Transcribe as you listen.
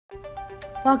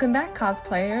Welcome back,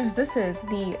 cosplayers. This is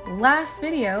the last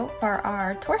video for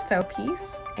our torso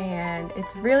piece, and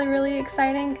it's really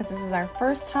exciting because this is our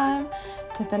first time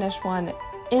to finish one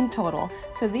in total.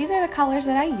 So these are the colors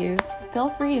that I use. Feel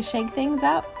free to shake things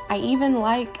up. I even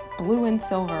like blue and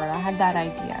silver. I had that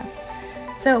idea.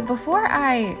 So before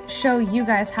I show you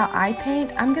guys how I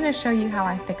paint, I'm going to show you how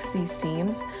I fix these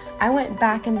seams. I went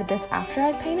back into this after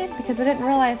I painted because I didn't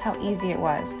realize how easy it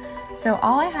was. So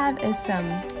all I have is some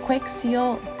Kwik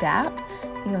Seal DAP.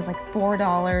 I think it was like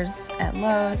 $4 at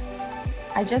Lowe's.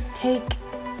 I just take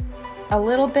a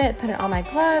little bit, put it on my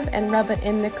glove, and rub it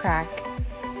in the crack.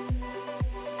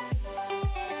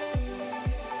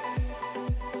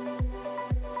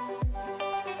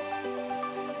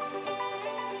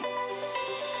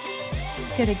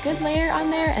 Get a good layer on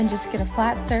there and just get a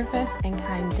flat surface and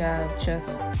kind of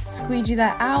just squeegee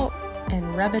that out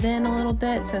and rub it in a little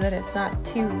bit so that it's not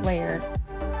too layered.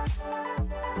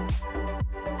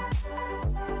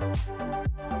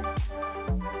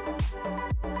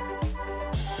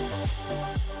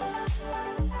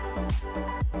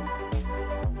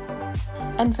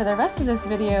 And for the rest of this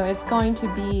video, it's going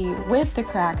to be with the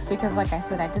cracks because, like I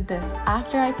said, I did this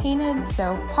after I painted,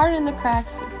 so pardon the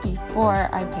cracks before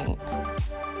I paint.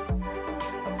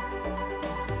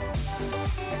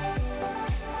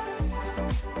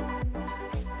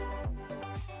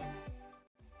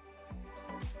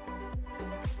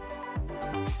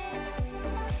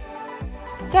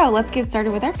 So let's get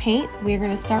started with our paint. We're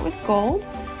going to start with gold,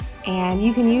 and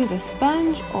you can use a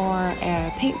sponge or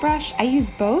a paintbrush. I use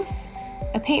both.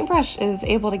 A paintbrush is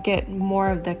able to get more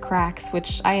of the cracks,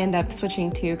 which I end up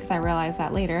switching to because I realized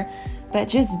that later. But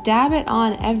just dab it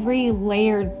on every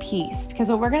layered piece, because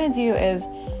what we're going to do is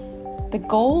the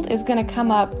gold is going to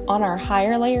come up on our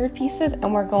higher layered pieces,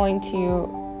 and we're going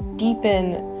to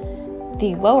deepen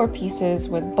the lower pieces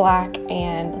with black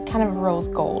and kind of rose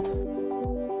gold.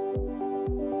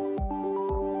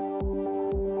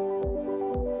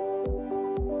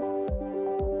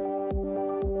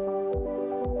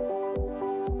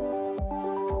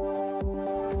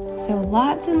 So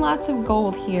lots and lots of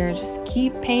gold here. Just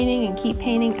keep painting and keep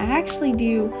painting. I actually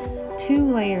do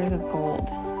 2 layers of gold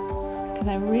because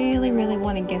I really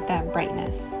want to get that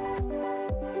brightness.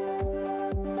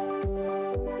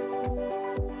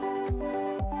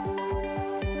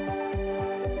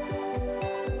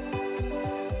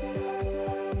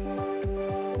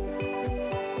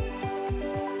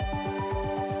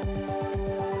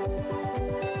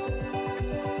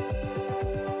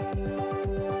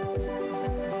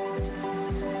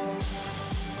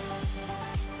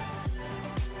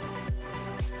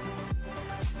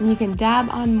 You can dab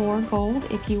on more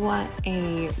gold if you want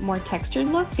a more textured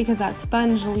look, because that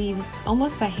sponge leaves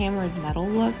almost a hammered metal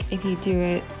look if you do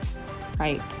it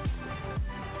right.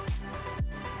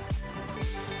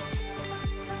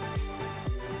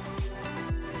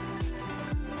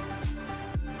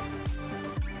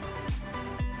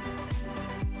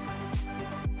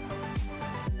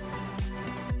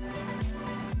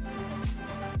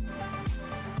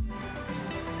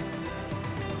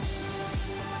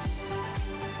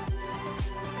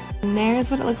 And there's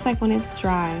what it looks like when it's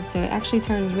dry, so it actually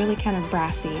turns really kind of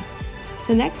brassy.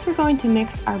 So next we're going to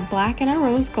mix our black and our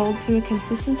rose gold to a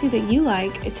consistency that you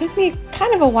like. It took me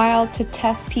kind of a while to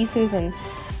test pieces and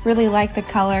really like the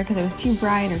color because it was too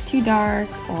bright or too dark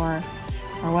or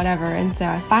whatever, and so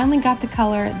I finally got the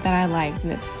color that I liked,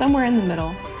 and it's somewhere in the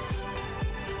middle.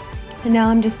 And now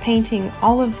I'm just painting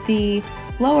all of the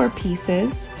lower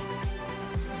pieces.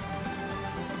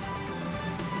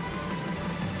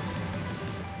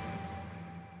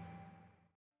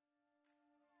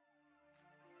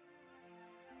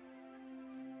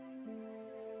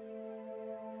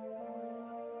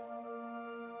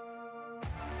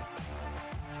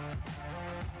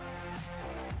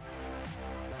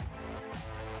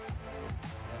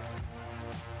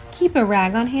 Keep a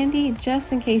rag on handy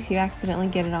just in case you accidentally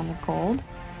get it on the gold.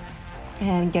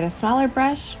 And get a smaller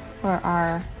brush for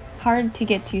our hard to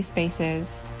get to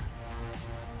spaces.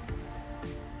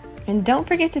 And don't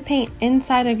forget to paint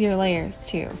inside of your layers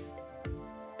too.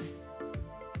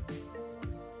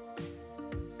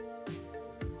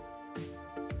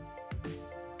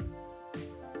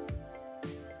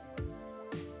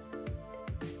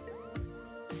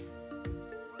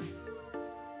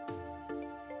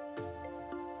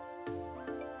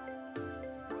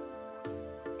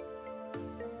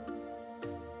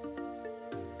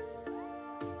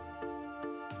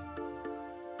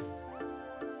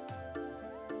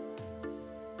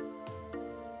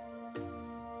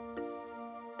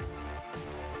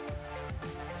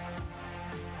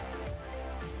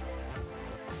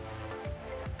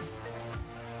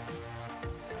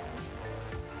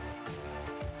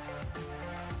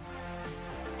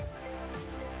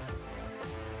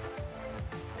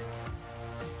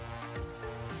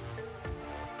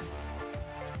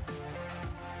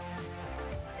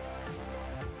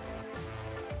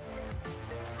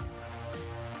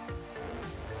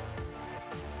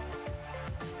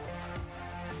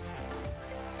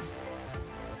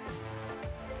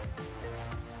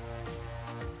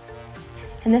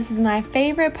 And this is my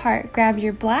favorite part. Grab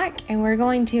your black and we're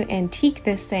going to antique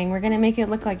this thing. We're going to make it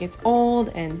look like it's old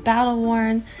and battle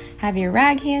worn. Have your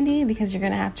rag handy because you're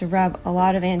going to have to rub a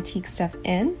lot of antique stuff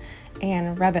in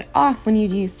and rub it off when you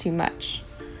use too much.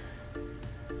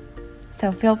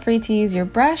 So feel free to use your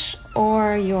brush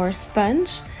or your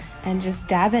sponge and just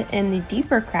dab it in the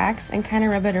deeper cracks and kind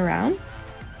of rub it around.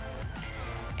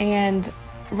 And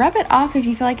rub it off if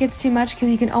you feel like it's too much, because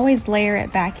you can always layer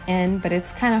it back in, but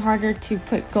it's kind of harder to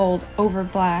put gold over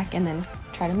black and then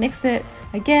try to mix it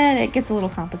again. It gets a little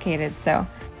complicated. So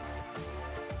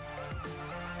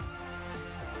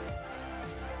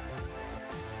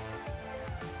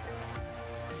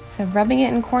rubbing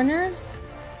it in corners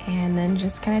and then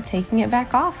just kind of taking it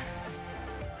back off.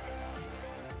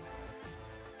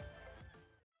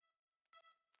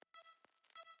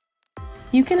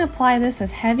 You can apply this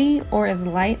as heavy or as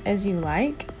light as you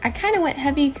like. I kind of went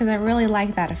heavy because I really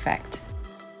like that effect.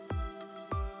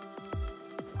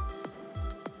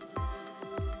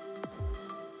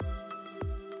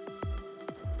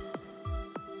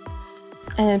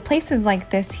 And in places like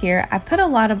this here, I put a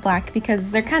lot of black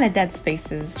because they're kind of dead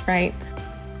spaces, right?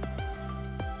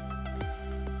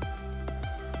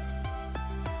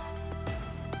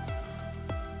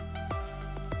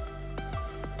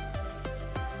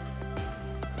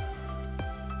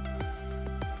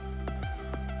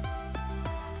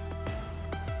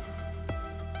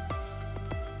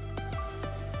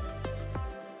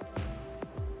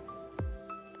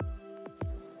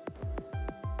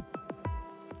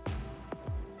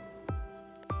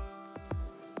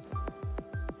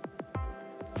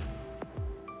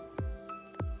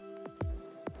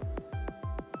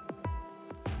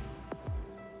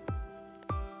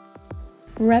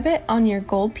 Rub it on your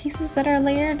gold pieces that are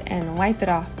layered and wipe it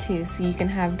off too, so you can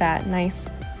have that nice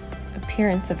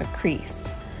appearance of a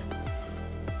crease.